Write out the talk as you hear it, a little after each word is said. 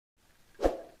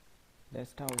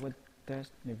Let's start with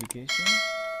test navigation.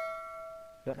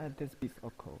 Look at this piece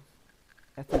of code.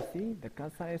 As you see, the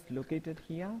cursor is located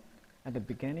here at the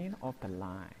beginning of the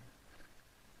line.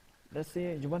 Let's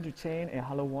say you want to change a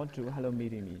hello world to hello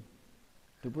Mdemy.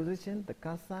 To position the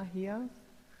cursor here,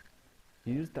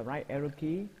 use the right arrow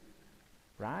key,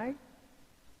 right?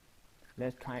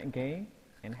 Let's try again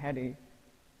and head a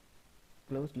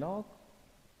close log.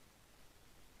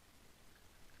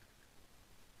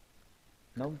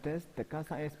 Notice the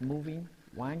cursor is moving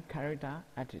one character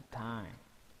at a time.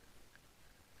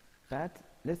 But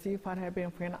let's see what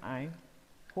happens when I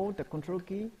hold the control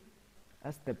key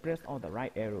as the press of the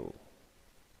right arrow.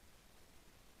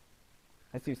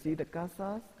 As you see, the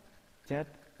cursor just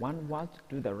one word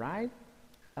to the right,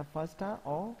 faster,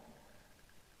 or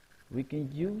we can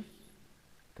use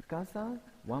the cursor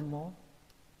one more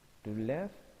to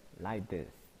left like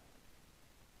this.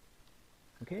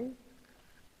 Okay?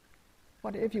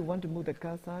 But if you want to move the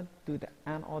cursor to the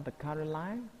end of the current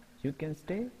line, you can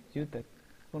stay, use the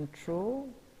control,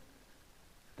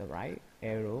 the right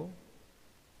arrow.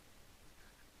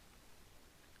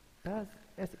 Thus,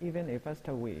 it's even a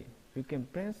faster way. You can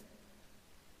press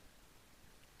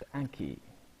the End key.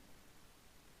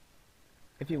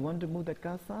 If you want to move the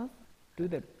cursor to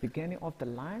the beginning of the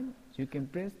line, you can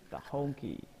press the Home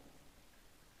key.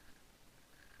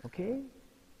 Okay?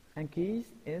 End key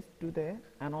is to the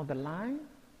end of the line.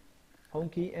 Home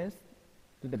key is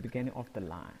to the beginning of the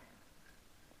line.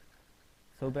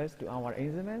 So back to our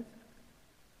example,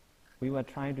 we were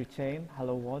trying to change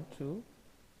hello world to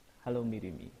hello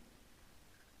Mdemy.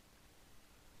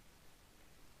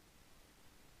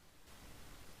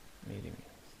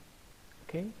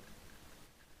 Okay?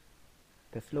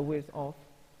 The slow way of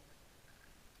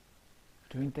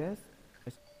doing this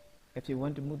is, if you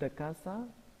want to move the cursor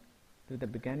to the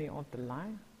beginning of the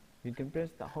line, you can press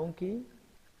the Home key.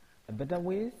 A better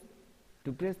way is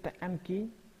to press the End key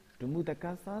to move the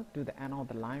cursor to the end of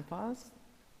the line first,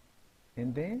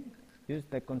 and then use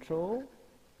the control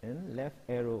and left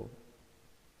arrow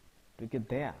to get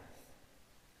there.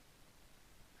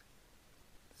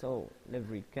 So let's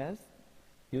recast.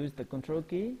 Use the control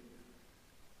key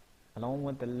along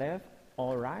with the left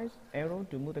or right arrow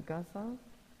to move the cursor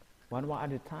one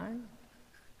at a time.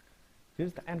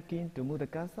 Use the End key to move the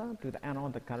cursor to the end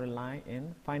of the current line,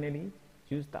 and finally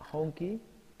use the Home key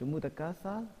to move the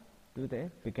cursor to the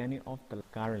beginning of the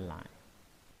current line.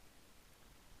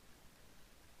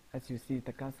 As you see,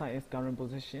 the cursor is current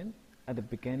position at the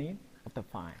beginning of the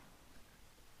file.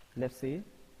 Let's see.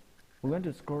 We want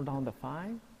to scroll down the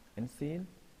file and see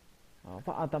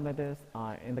what other methods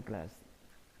are in the class.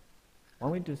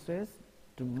 Want me to switch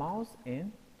to mouse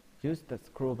and use the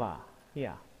scroll bar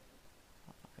here.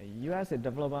 You as a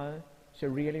developer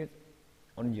should really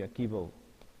on your keyboard.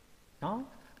 Now,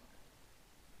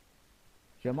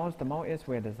 the mouse is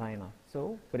for a designer.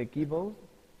 So for the keyboard,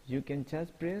 you can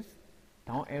just press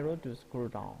down arrow to scroll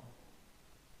down.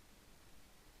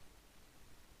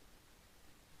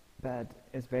 But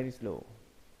it's very slow.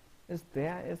 Is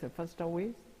there a faster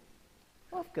way?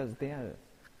 Of course there is.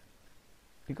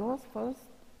 Because first,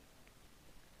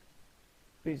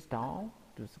 press down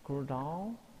to scroll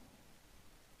down,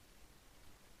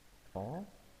 or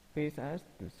press S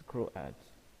to scroll up.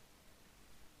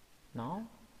 Now,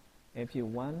 if you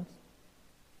want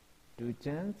to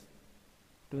change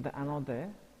to the end of the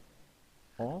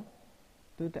or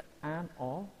to the end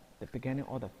of the beginning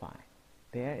of the file,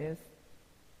 there is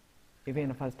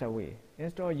even a faster way.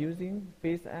 Instead of using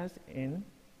press S in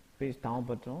press down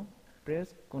button,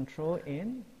 press Ctrl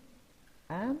in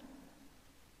and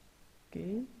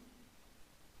key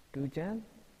to jump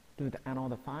to the end of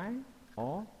the file,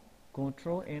 or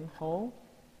Ctrl and hold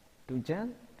to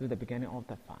jump to the beginning of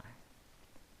the file.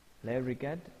 Let's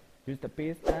recap. Use the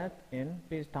press up and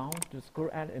press down to scroll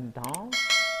up and down.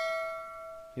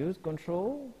 Use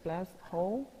Ctrl plus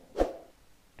hold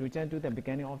to jump to the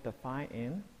beginning of the file,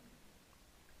 and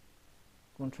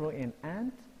Ctrl and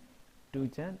End to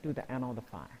jump to the end of the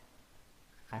file.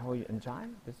 I hope you enjoy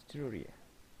this tutorial.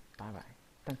 Bye bye.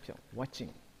 Thanks for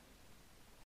watching.